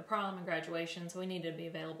 so he can go to prom and graduation. So we needed to be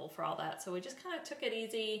available for all that. So we just kind of took it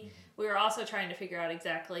easy. We were also trying to figure out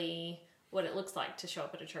exactly what it looks like to show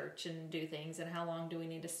up at a church and do things, and how long do we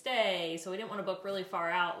need to stay. So we didn't want to book really far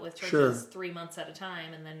out with churches 3 months at a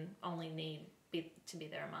time, and then only need to be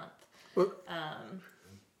there a month. Well,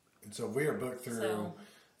 And so we are booked through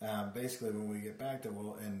basically when we get back there.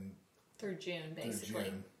 Through June, basically.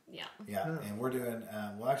 June. Yeah. And we're doing.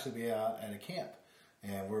 We'll actually be out at a camp,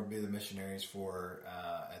 and we'll be the missionaries for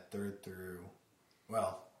at third through.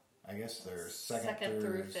 Well, I guess they're second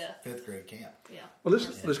through fifth grade camp. Yeah. Well,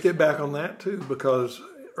 let's get back on that too, because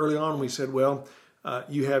early on we said, well,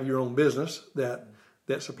 you have your own business that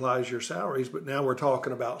supplies your salaries, but now we're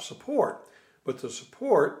talking about support. But the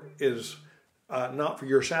support is not for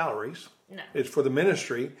your salaries. No. It's for the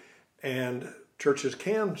ministry, and churches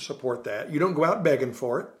can support that. You don't go out begging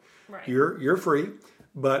for it. Right. You're free,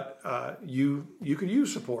 but you could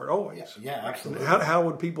use support always. Yeah, absolutely. How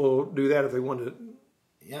would people do that if they wanted to?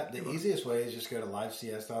 Yeah, the easiest way is just go to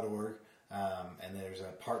livecs.org, and there's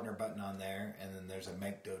a partner button on there, and then there's a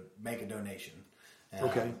make a donation.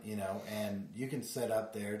 Okay. And you can set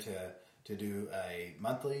up there to do a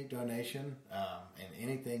monthly donation, and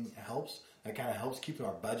anything helps. That kind of helps keep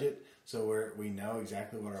our budget, so we know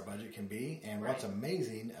exactly what our budget can be. And what's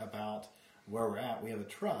amazing about where we're at, we have a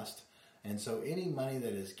trust, and so any money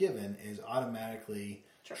that is given is automatically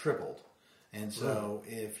tripled. And so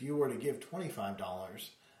if you were to give $25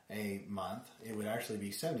 a month, it would actually be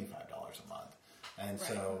 $75 a month. And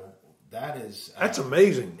so that's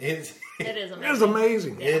amazing. It is amazing. That's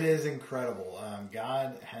amazing. Yeah. It is incredible.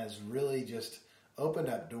 God has really just opened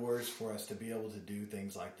up doors for us to be able to do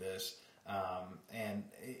things like this. And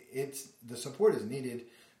the support is needed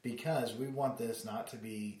because we want this not to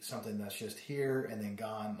be something that's just here and then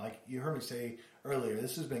gone. Like you heard me say earlier,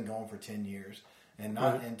 this has been going for 10 years. And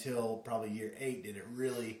not until probably year 8 did it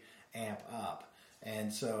really amp up.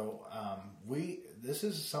 And so this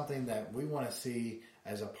is something that we want to see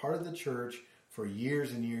as a part of the church for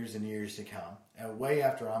years and years and years to come. And way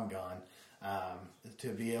after I'm gone, to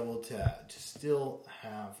be able to still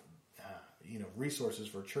have resources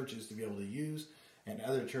for churches to be able to use, and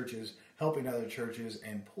other churches helping other churches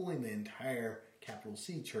and pulling the entire capital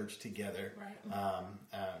C church together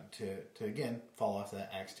to again fall off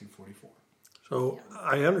that Acts 2:44. So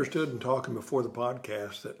I understood in talking before the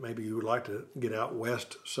podcast that maybe you would like to get out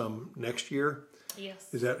west some next year. Yes.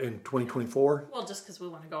 Is that in 2024? Well, just because we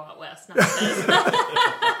want to go out west, not because.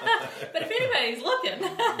 But if anybody's looking,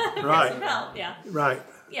 right? Well, yeah. Right.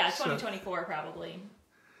 Yeah, 2024 probably.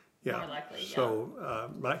 Yeah. More likely. Yeah. So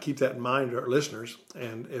might keep that in mind, our listeners.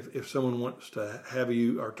 And if someone wants to have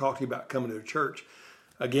you or talk to you about coming to the church,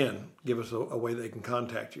 again, give us a way they can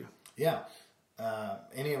contact you. Yeah.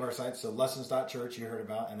 Any of our sites, so lessons.church you heard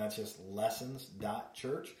about, and that's just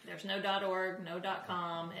lessons.church. There's no .org, no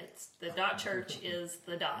 .com. It's the .church is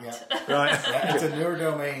the dot. Yeah. Right. It's a newer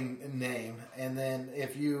domain name, and then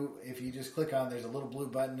if you just click on, there's a little blue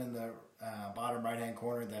button in the bottom right hand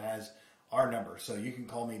corner that has our number, so you can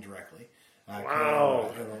call me directly.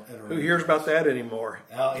 Wow. It'll Who hears about that anymore?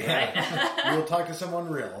 Oh, yeah. You'll talk to someone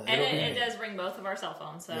real. And it does ring both of our cell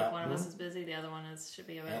phones, so if one of us Mm-hmm. is busy, the other one should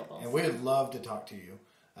be available. And we would love to talk to you.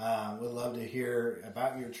 We'd love to hear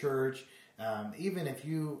about your church. Even if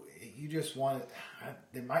you just want,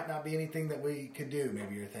 there might not be anything that we could do.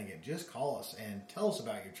 Maybe you're thinking, just call us and tell us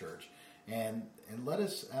about your church. and let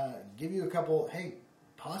us give you a couple, hey,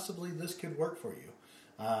 possibly this could work for you.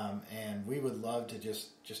 And we would love to just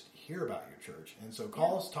hear about your church. And so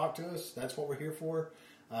call us, talk to us. That's what we're here for.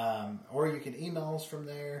 Or you can email us from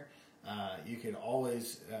there. You can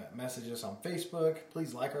always message us on Facebook.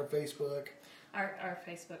 Please like our Facebook. Our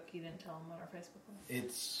Facebook, you didn't tell them what our Facebook was.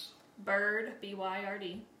 It's Byrd,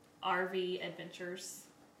 B-Y-R-D, RV Adventures.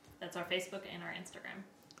 That's our Facebook and our Instagram.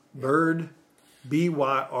 Byrd,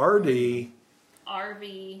 B-Y-R-D.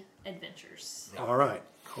 RV Adventures. All right.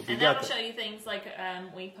 Hope you And got that'll that. show you things like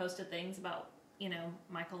we posted things about,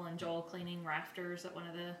 Michael and Joel cleaning rafters at one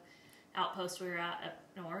of the outposts we were at up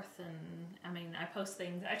north. And, I post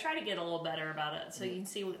things. I try to get a little better about it so you can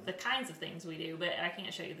see the kinds of things we do, but I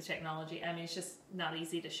can't show you the technology. It's just not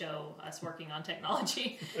easy to show us working on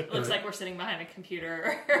technology. It looks like we're sitting behind a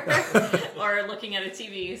computer or looking at a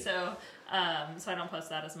TV, so I don't post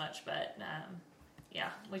that as much. But,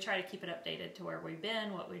 we try to keep it updated to where we've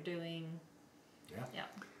been, what we're doing. Yeah.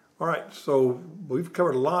 All right, so we've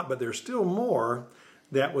covered a lot, but there's still more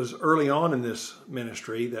that was early on in this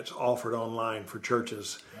ministry that's offered online for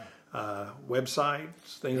churches.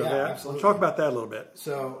 Websites, things like that. Absolutely. We'll talk about that a little bit.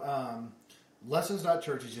 So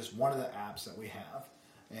Lessons.Church is just one of the apps that we have.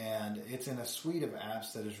 And it's in a suite of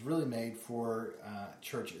apps that is really made for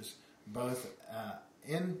churches, both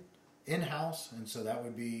in-house, and so that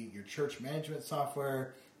would be your church management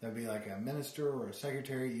software. That would be like a minister or a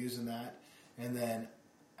secretary using that. And then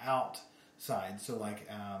outside, so like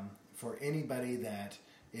for anybody that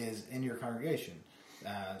is in your congregation.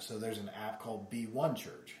 So there's an app called B1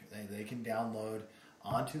 Church. They can download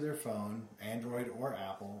onto their phone, Android or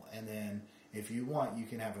Apple, and then if you want, you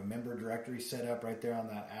can have a member directory set up right there on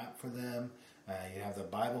that app for them. You have the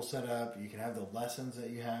Bible set up. You can have the lessons that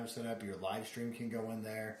you have set up. Your live stream can go in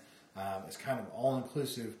there. It's kind of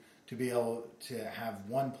all-inclusive to be able to have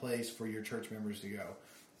one place for your church members to go.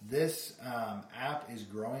 This app is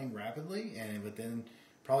growing rapidly, and within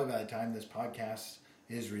probably by the time this podcast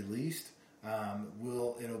is released,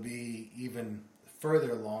 it'll be even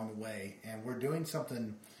further along the way. And we're doing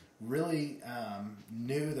something really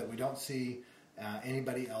new that we don't see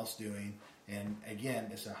anybody else doing. And again,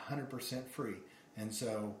 it's 100% free. And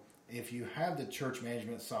so if you have the church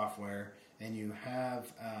management software and you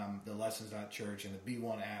have the Lessons.Church and the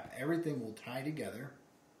B1 app, everything will tie together,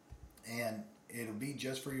 and it'll be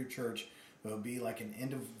just for your church. It'll be like an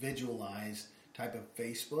individualized type of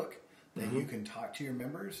Facebook that you can talk to your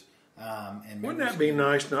members. And Wouldn't that be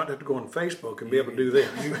nice not to have to go on Facebook and be able to do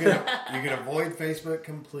that? You can avoid Facebook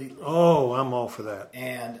completely. Oh, I'm all for that.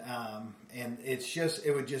 And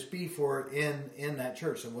it would just be for in that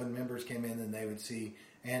church. So when members came in, then they would see,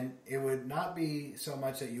 and it would not be so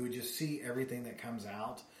much that you would just see everything that comes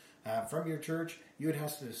out from your church. You would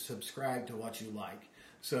have to subscribe to what you like.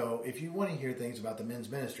 So if you want to hear things about the men's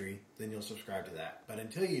ministry, then you'll subscribe to that. But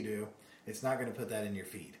until you do, it's not going to put that in your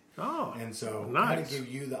feed. Oh, and so nice. kind of give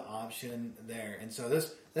you the option there. And so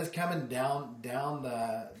that's coming down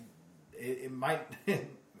the. It might.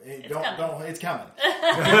 It's coming.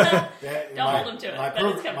 Don't hold them to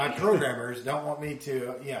it. My programmers don't want me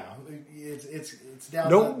to. Yeah, it's down.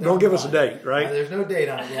 Don't give us a date, right? There's no date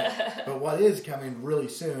on it yet. But what is coming really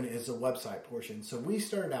soon is the website portion. So we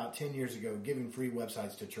started out 10 years ago giving free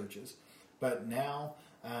websites to churches, but now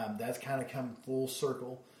that's kind of come full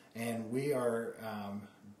circle, and we are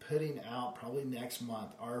putting out probably next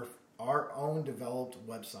month our own developed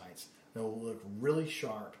websites that will look really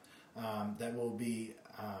sharp. That will be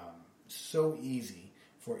so easy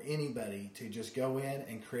for anybody to just go in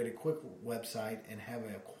and create a quick website and have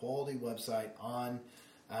a quality website on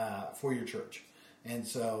for your church. And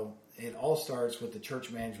so it all starts with the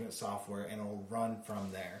church management software, and it'll run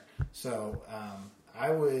from there. So I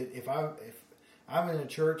would, if I'm in a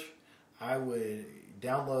church, I would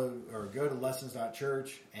download or go to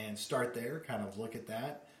Lessons.Church and start there, kind of look at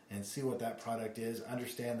that and see what that product is,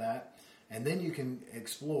 understand that. And then you can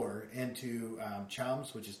explore into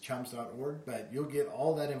Chums, which is chums.org, but you'll get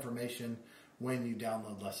all that information when you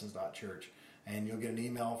download Lessons.Church. And you'll get an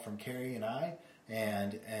email from Carrie and I,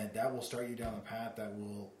 and that will start you down the path that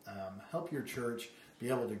will help your church be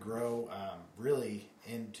able to grow really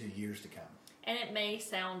into years to come. And it may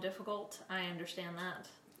sound difficult. I understand that.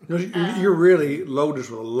 No, you're really loaded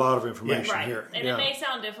with a lot of information right. here. And it may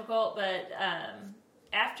sound difficult, but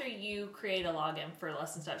after you create a login for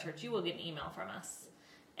Lessons.Church, you will get an email from us.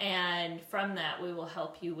 And from that, we will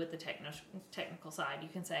help you with the technical side. You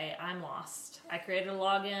can say, I'm lost. I created a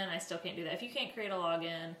login. I still can't do that. If you can't create a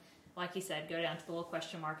login, like you said, go down to the little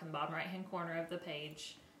question mark in the bottom right-hand corner of the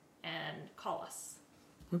page and call us.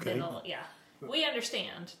 Okay. We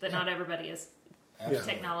understand that not everybody is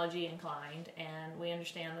technology inclined, and we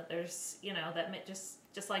understand that there's, that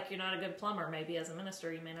just like you're not a good plumber, maybe as a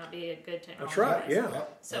minister, you may not be a good technology. That's right, person. yeah.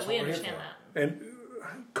 So we understand that. And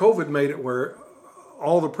COVID made it where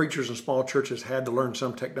all the preachers in small churches had to learn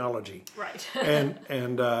some technology. Right.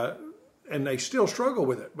 and they still struggle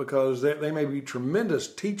with it because they may be tremendous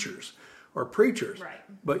teachers or preachers. Right.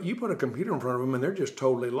 But you put a computer in front of them and they're just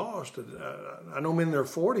totally lost. I know men in their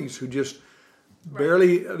 40s who just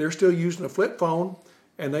barely, they're still using a flip phone,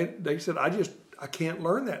 and they said, I can't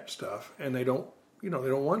learn that stuff, and they don't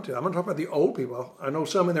want to. I'm going to talk about the old people. I know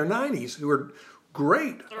some in their 90s who are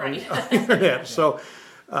great on the internet. So,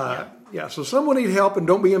 so someone need help, and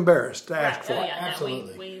don't be embarrassed to ask for it.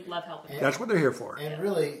 Absolutely. No, we love helping. That's what they're here for. And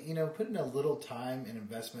really, putting a little time and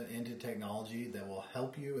investment into technology that will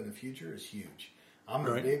help you in the future is huge. I'm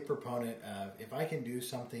a big proponent of, if I can do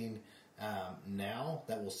something now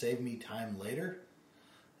that will save me time later,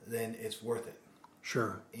 then it's worth it.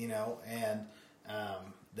 Sure. And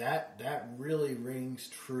that really rings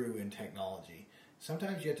true in technology.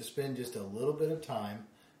 Sometimes you have to spend just a little bit of time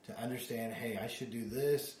to understand, hey, I should do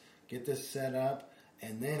this, get this set up,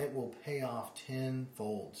 and then it will pay off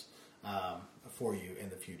tenfolds for you in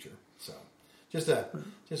the future. So just a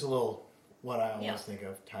little, what I always think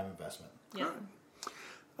of, time investment. Yeah.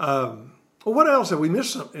 Well, what else? Have we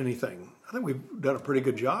missed anything? I think we've done a pretty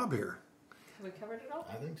good job here. Have we covered it all?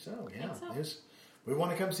 I think so, yeah. We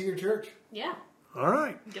want to come see your church. Yeah. All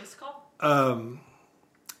right. Give us a call.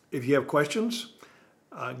 If you have questions,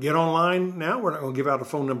 get online now. We're not going to give out a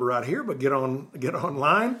phone number right here, but get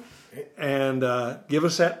online and give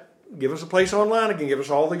us a place online again. Give us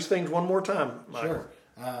all these things one more time, Michael. Sure.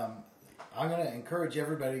 I'm going to encourage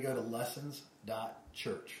everybody to go to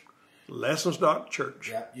lessons.church. Lessons.church.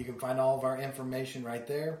 Yep, you can find all of our information right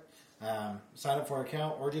there. Sign up for an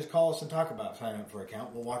account, or just call us and talk about signing up for an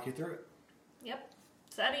account. We'll walk you through it. Yep,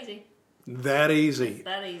 it's that easy. That easy. It's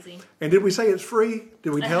that easy. And did we say it's free?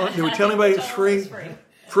 Did we tell anybody it's free? It's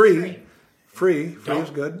free. Free is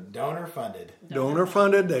good. Donor funded. Donor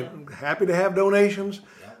funded. They're happy to have donations,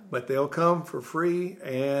 but they'll come for free,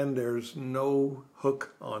 and there's no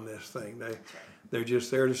hook on this thing. They're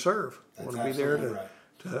just there to serve. They want to be there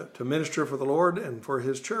to minister for the Lord and for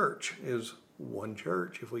His church. Is one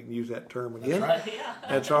church, if we can use that term again. That's right.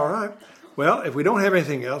 That's all right. Well, if we don't have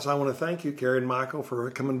anything else, I want to thank you, Carrie and Michael,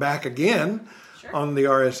 for coming back again on the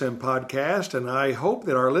RSM podcast. And I hope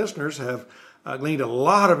that our listeners have gleaned a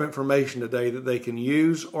lot of information today that they can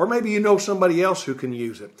use, or maybe you know somebody else who can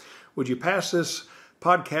use it. Would you pass this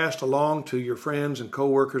podcast along to your friends and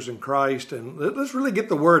coworkers in Christ, and let's really get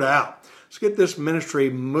the word out. Let's get this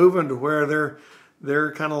ministry moving to where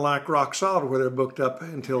they're kind of like rock solid, where they're booked up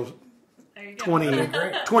until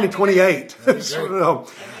 2028.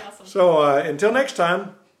 So until next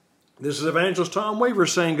time, this is Evangelist Tom Weaver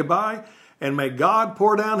saying goodbye, and may God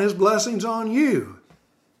pour down His blessings on you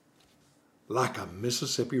like a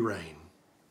Mississippi rain.